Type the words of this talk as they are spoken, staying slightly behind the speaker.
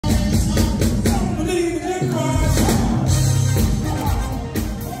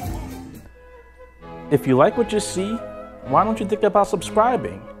If you like what you see, why don't you think about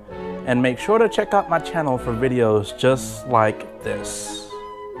subscribing? And make sure to check out my channel for videos just like this.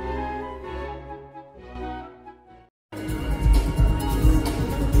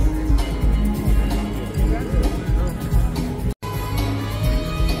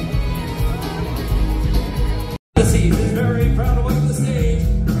 Seas is very proud to welcome to the stage,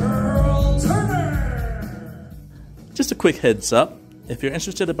 Earl Turner! Just a quick heads up, if you're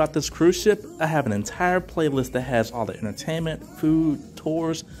interested about this cruise ship, I have an entire playlist that has all the entertainment, food,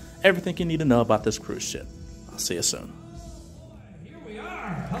 tours, everything you need to know about this cruise ship. I'll see you soon. Here we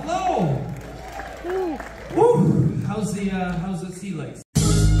are. Hello. Woo. How's the sea legs?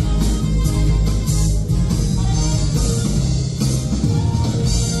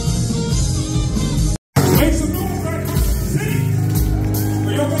 Make some noise right across the city.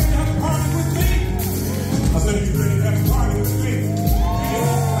 Are you ready to have a party with me? I said, you ready to have a party with me?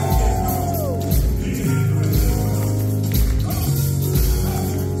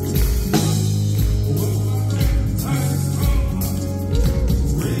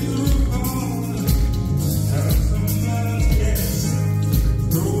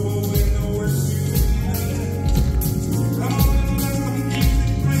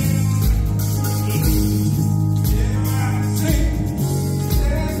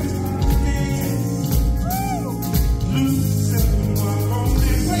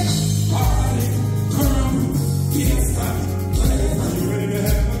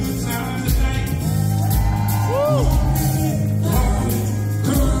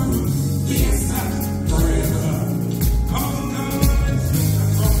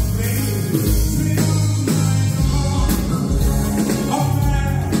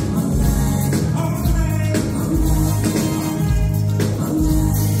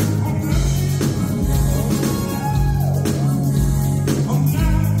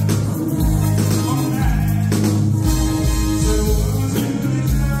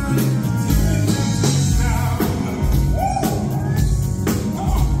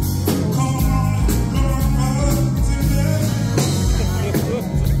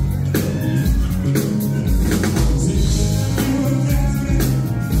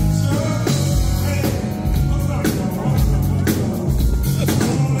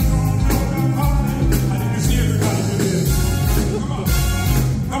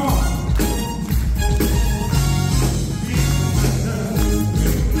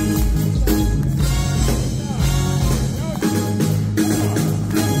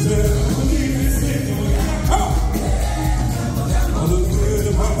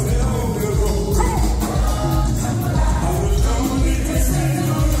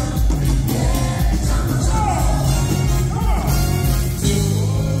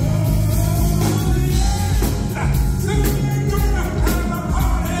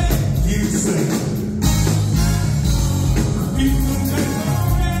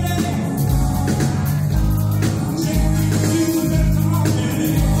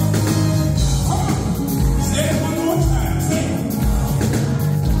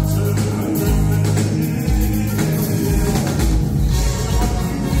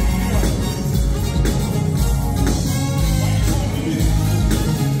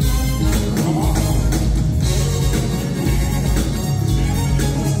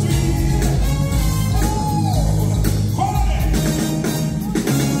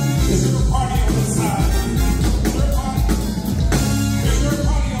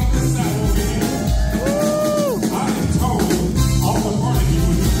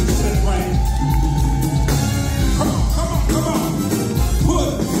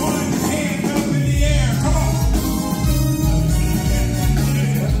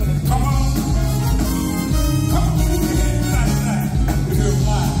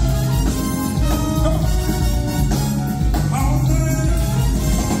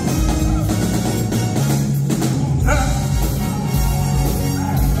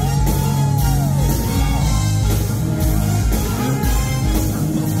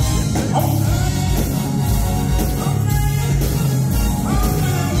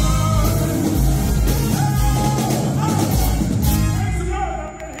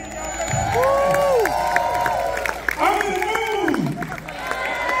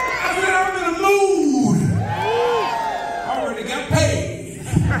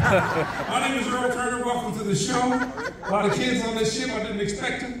 My name is Earl Turner. Welcome to the show. A lot of kids on this ship. I didn't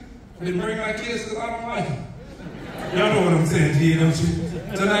expect them. I didn't bring my kids because I don't like them. Y'all know what I'm saying, G, don't you?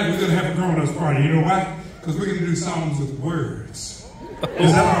 Tonight we're going to have a grown-ups party. You know why? Because we're going to do songs with words.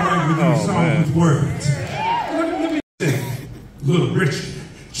 Is that all right? We're going to do songs with words. Let me say, Little Richard,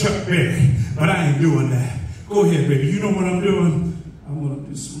 Chuck Berry, but I ain't doing that. Go ahead, baby. You know what I'm doing? I'm going to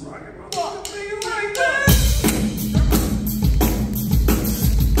do some rocket. I'm going to make it like that.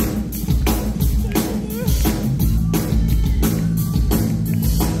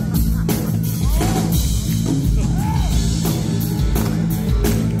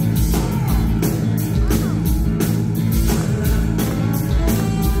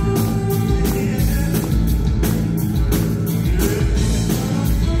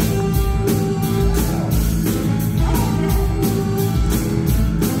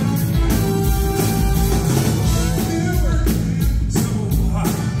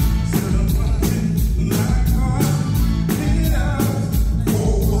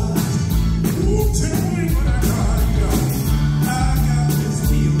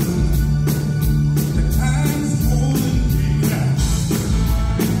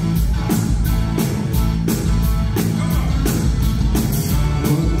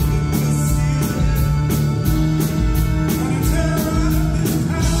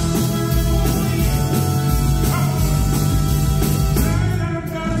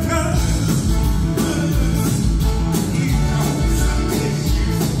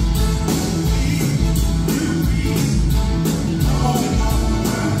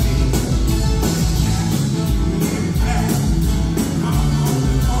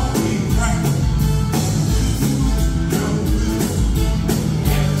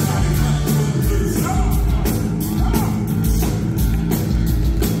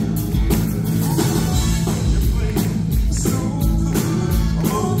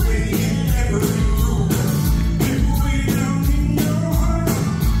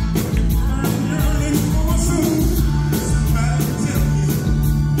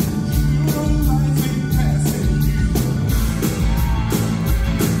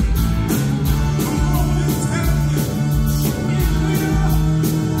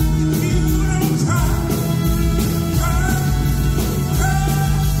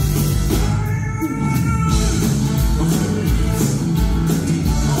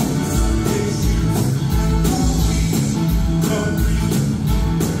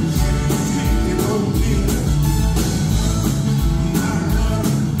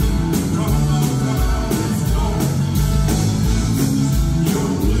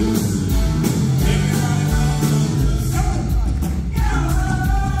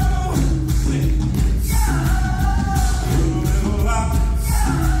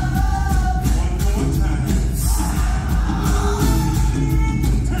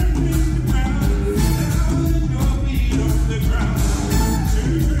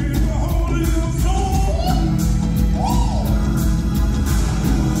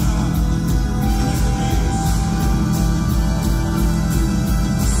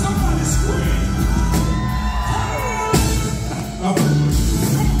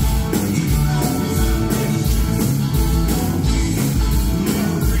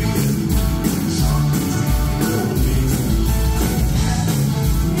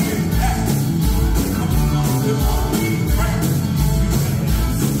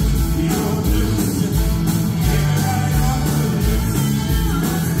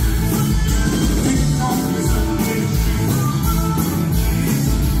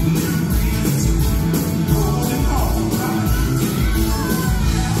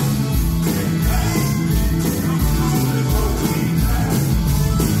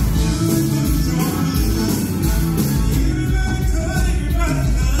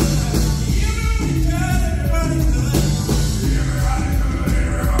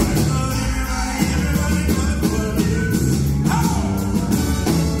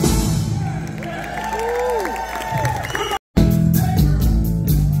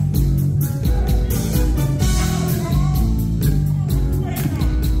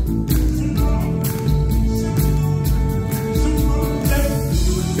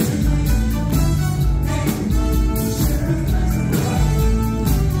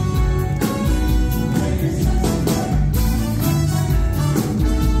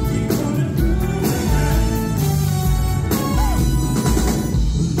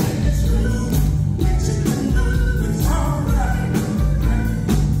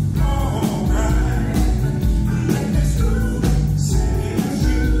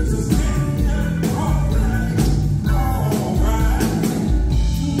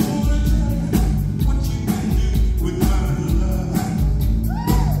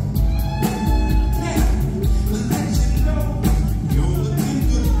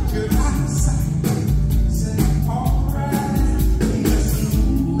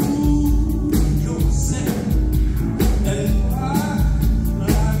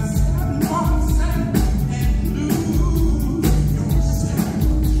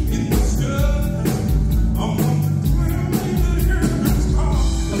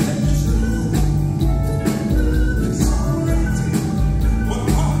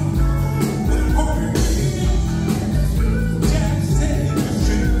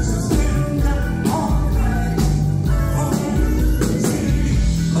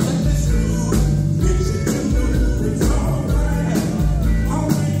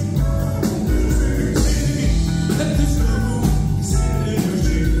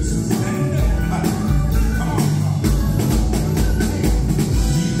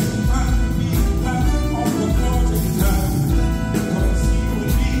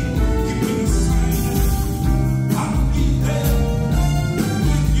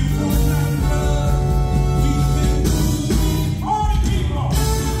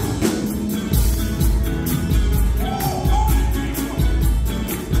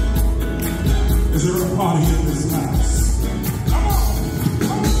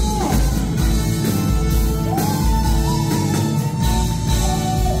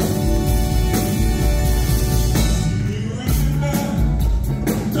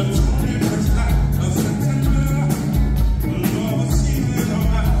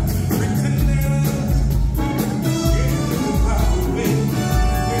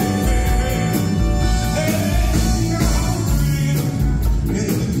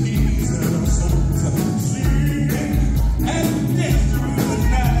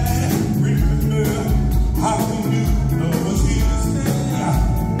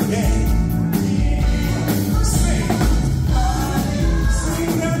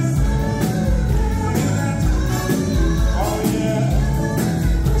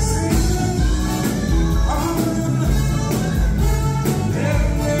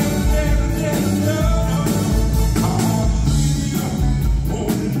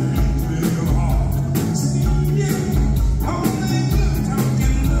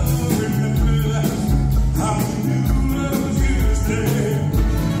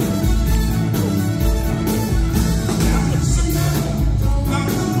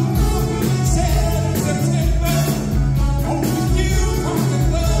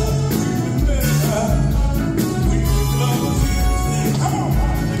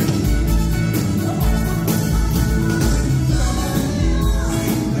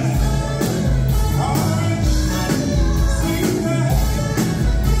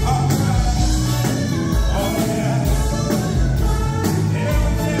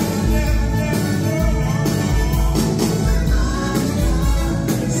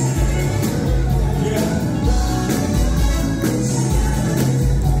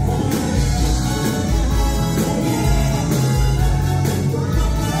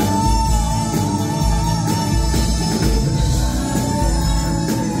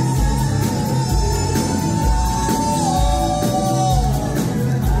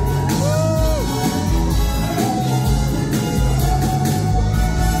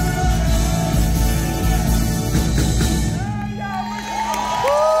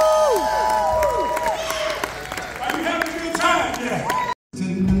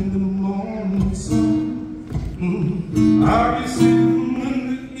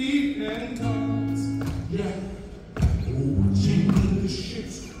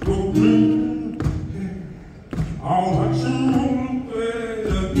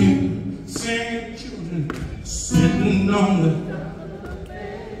 again, singing children sitting on the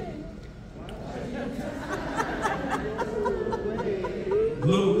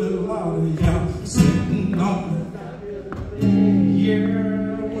little bit louder, y'all sitting on the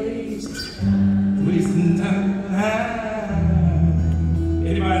wasting time.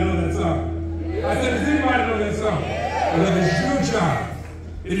 Anybody know that song? I said, does anybody know that song? Well, it is your job.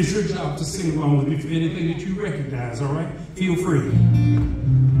 It is your job to sing along with me for anything that you recognize, all right? Feel free.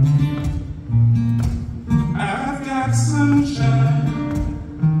 I've got sunshine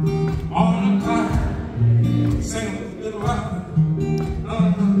on a cloud. Sing a little bit louder.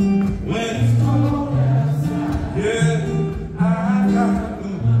 When it's cold outside, yeah, I got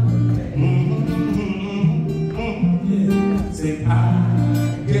yeah. Say, I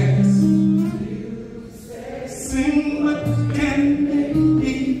guess sing what can make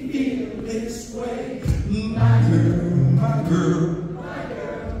me feel this way. My girl,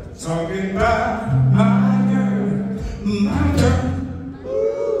 talking about my girl, my girl.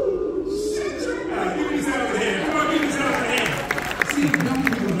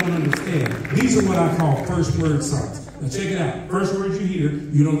 These are what I call first word songs. Now check it out. First word you hear,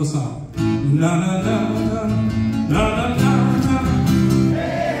 you know the song. Na na na na na na na na.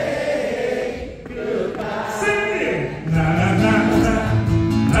 Hey, goodbye. Sing it. Na na na na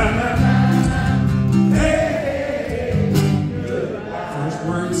na na na. Hey, goodbye. First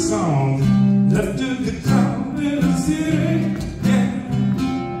word song. Left to the top in the city.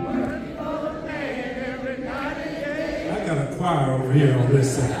 Choir over here on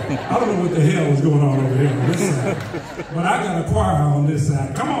this side. I don't know what the hell is going on over here on this side, but I got a choir on this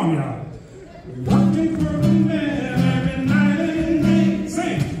side. Come on, y'all. Working for a man every night and day.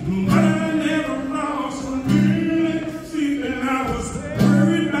 Sing, but I never lost a minute sleeping. I was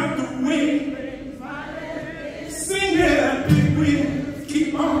worried about the way. Sing that big wheel,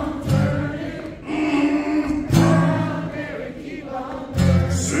 keep on turning. Keep on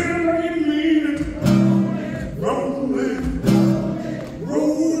turning. Sing like you mean it. Rolling.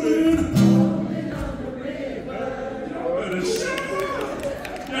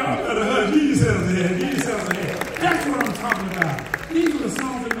 That's what I'm talking about. These are the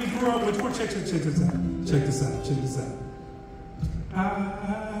songs that we grew up with. Check this out. Check this out. I'm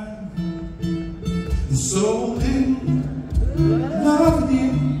so in love with you.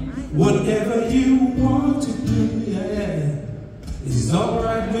 Whatever you want to do, yeah, is all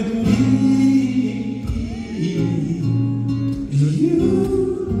right with me. You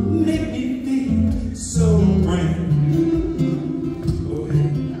make me feel so brand new. Okay,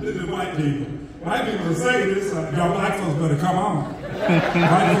 this is white people. White people are saying this, y'all black folks better come on.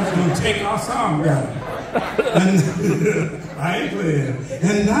 White folks gonna take our song down. And I ain't playing.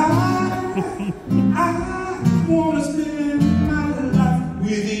 And I wanna spend my life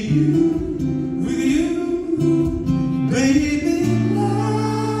with you, baby.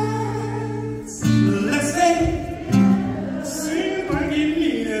 Let's stay, sing like you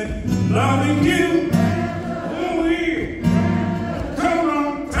need it, loving you.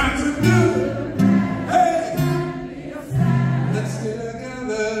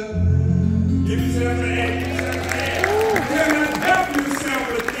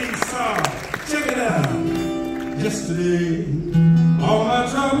 Yesterday, all my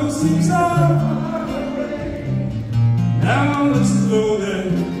troubles seem so far away. Now let's go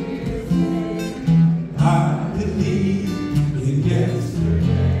there. I believe in yes.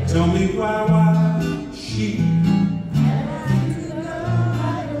 Tell me why she.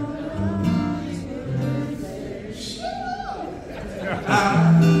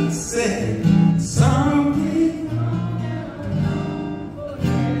 I said something.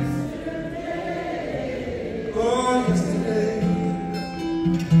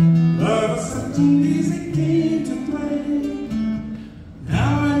 Easy game to play.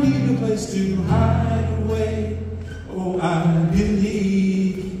 Now I need a place to hide away. Oh, I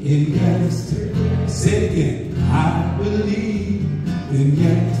believe in yesterday. Say it again. I believe in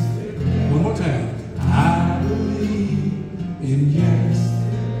yesterday. One more time. I believe in yesterday.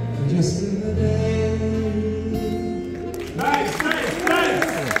 Nice.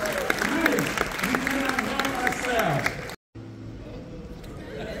 We cannot help ourselves.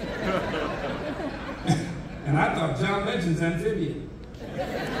 And I thought John Legend's amphibian.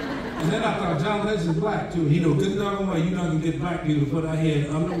 And then I thought John Legend's black too. You know, good doggone way you not gonna get black people to put our head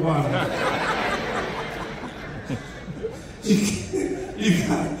underwater.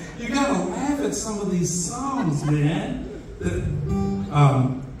 you gotta laugh at some of these songs, man.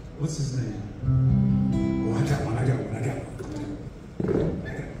 What's his name? Oh, I got one.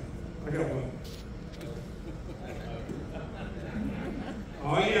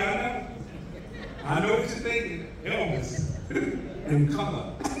 Oh yeah. in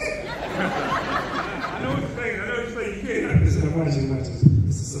color. I know what you're saying. You can't understand. Watch this.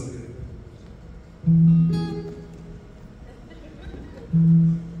 This is so good.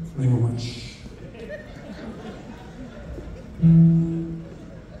 Thank you very much.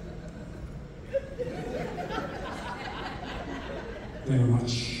 Thank you very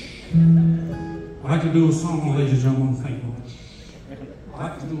much. I like to do a song, ladies and gentlemen. Thank you very much. I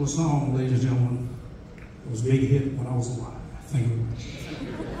like to do a song, ladies and gentlemen. It was a big hit when I was alive. Thank you very much.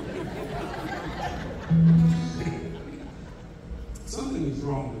 Something is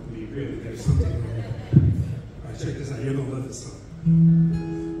wrong with me, really. There's something wrong. All right, check this out. You're going to love this song.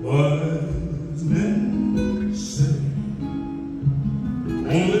 What's been said?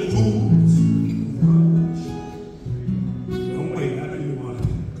 Only fools rush. Don't wait, I know you want it.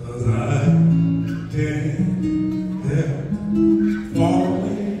 'Cause I can't help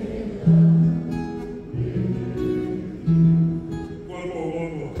falling. One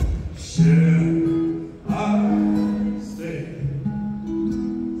more. Shall I stay?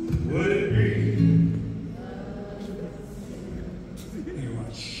 Would it be? Thank you very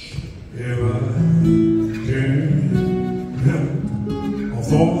much. If I can't help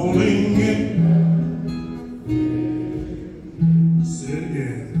falling in. Say it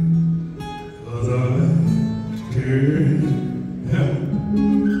again. 'Cause I can't help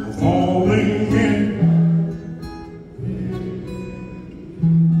falling in.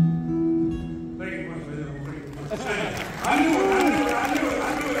 Thank you much, man. I knew it.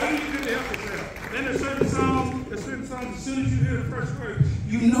 I need you to help yourself. Then there's certain songs, as soon as you hear the first word,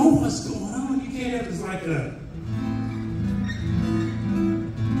 you know what's going on. You can't have this like that.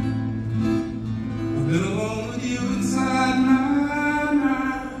 I've been alone with you inside my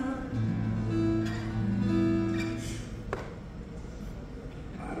mind.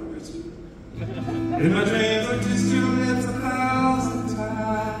 I don't miss you. In my dreams, I kissed your lips 1,000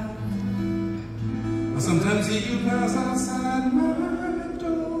 times. I sometimes see you pass outside my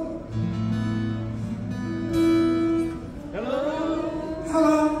door.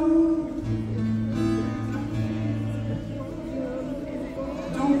 Hello.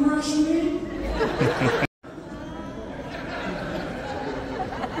 Don't rush me.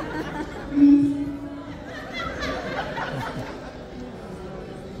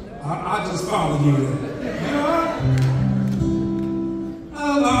 I just follow you. You're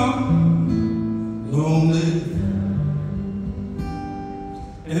alone, lonely,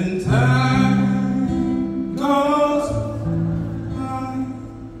 and time goes by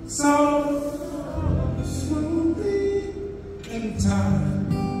so slowly, and time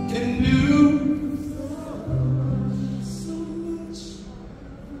can do so much.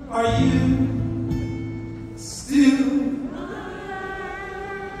 Are you still?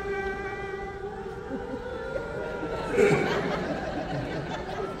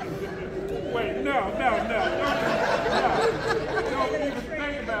 Wait, no. Don't even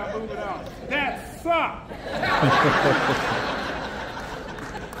think about moving on. That sucked.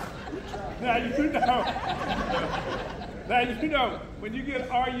 Now you know, when you get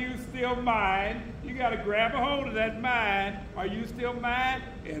 "Are you still mine?" you got to grab a hold of that mine. Are you still mine?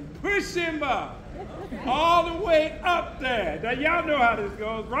 And push him up, all the way up there. Now y'all know how this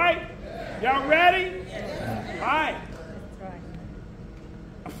goes, right? Y'all ready? All right.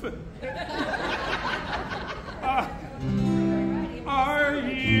 Are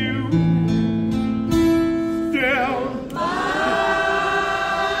you still mine?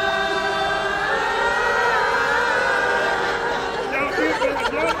 Y'all get that.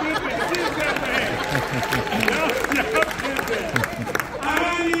 She's got the hand. Y'all get that. I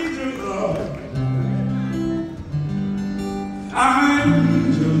need your love. I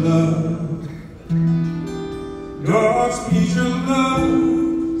need your love. God, speak your love.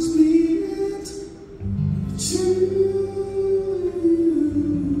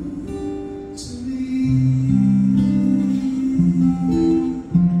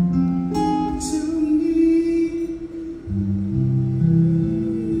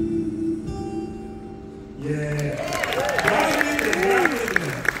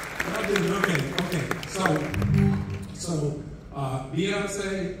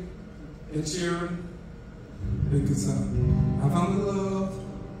 Beyonce and Sharon, big good song. I found the love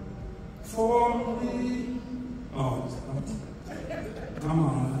for me. Oh, come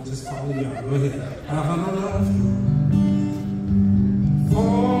on, I just follow y'all. Go ahead. I found the love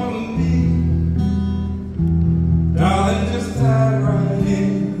for me. Darling, just dive right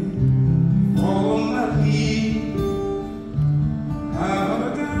in. Follow my lead. I found a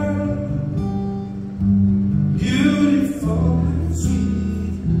girl, beautiful. Sweet.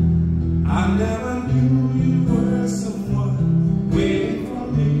 I never knew you were someone way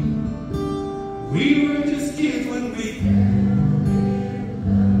We were just kids when we,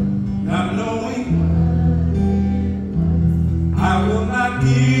 not knowing, I will not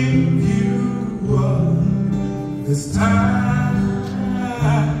give you up this time.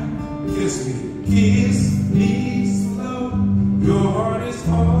 Kiss me slow. Your heart is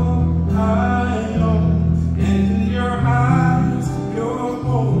all I own, and in your eyes, you're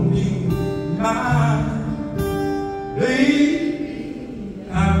holding mine. Baby,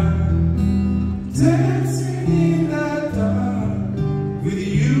 I'm dancing in the dark with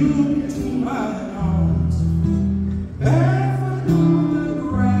you in my arms, barefoot on the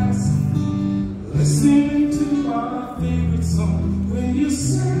grass, listening to our favorite song. When you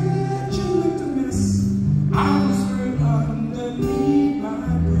said you looked a mess, I whispered underneath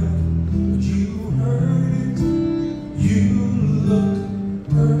my breath, but you heard it. You looked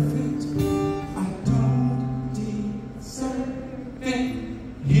perfect. I don't deserve it.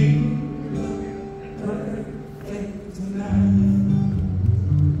 You look perfect tonight.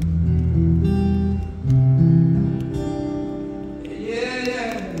 Yeah.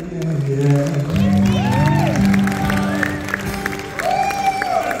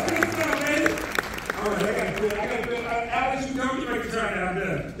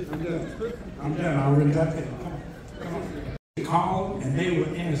 I'm done. I already got that. Come on. He called and they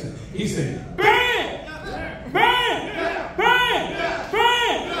would answer. He said, bang! Bang! Bang!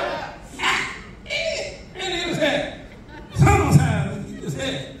 Bang! And in his head. Sometimes in his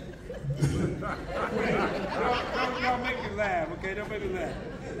head. Don't make me laugh, okay? Don't make me laugh.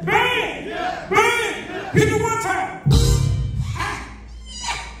 Bang! Bang! Hit me one time.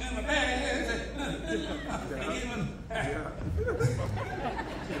 And the bang!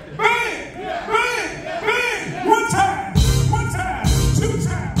 Bang! Bang! Bang! One time, two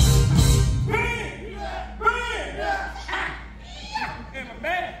times. Bang! Bang! In my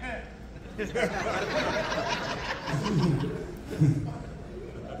bag.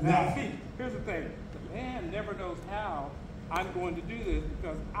 Now, see, here's the thing. Man never knows how I'm going to do this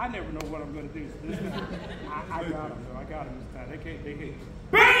because I never know what I'm going to do. So this time, I got them. So I got them this time. They can't.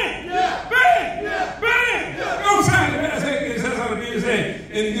 Bang! Yeah! Bang! Yeah! Bang! Yeah! Go sign it. It says on the beat head.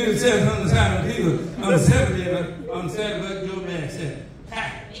 And it says on the side of the people, on the 70th, on the Saturday, Joe Man said, ha!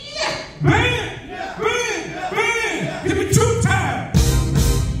 Yeah! Bang! Yeah! Bang! Bang! Give me two times.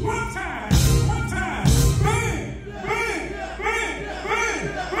 One time. Bang! Bang! Bang! Bang!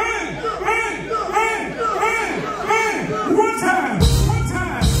 Bang! Bang! Bang! Bang! Bang! One time. Bang!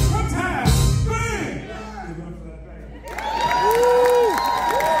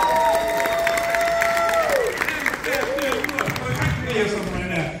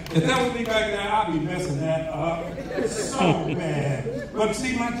 If that was me back there, I'd be messing that up so bad. But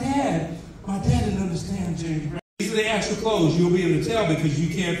see, my dad didn't understand James Brown. These are the actual clothes you'll be able to tell because you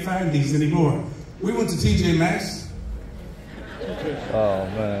can't find these anymore. We went to TJ Maxx. Oh,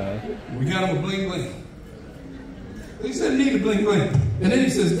 man. We got him a bling bling. He said, need a bling bling. And then he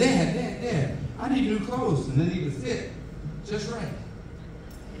says, Dad, I need new clothes. And they need to fit just right.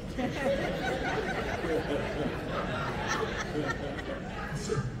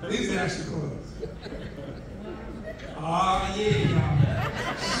 These are actually clothes. Oh, yeah, y'all.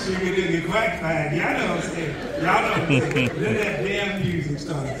 Sugar didn't quack fag. Y'all know what I'm saying. Y'all know what I'm saying. Then that damn music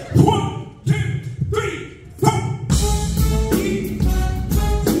started. 1, 2, 3, 4.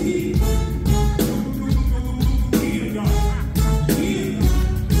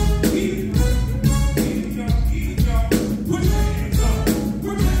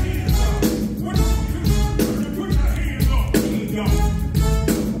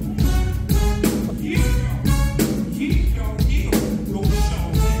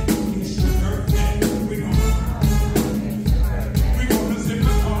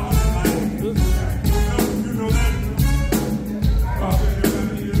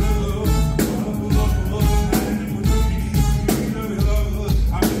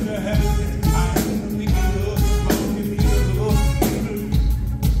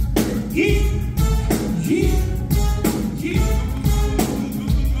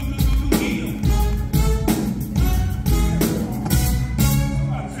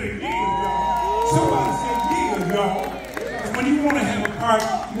 When you want to have a party,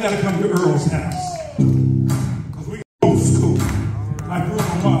 you got to come to Earl's house. Because we old school. Like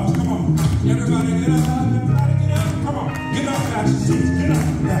Bruno Mars. Come on. Everybody get up. Come on. Get up out your seats. Get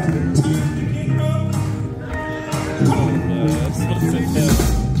up.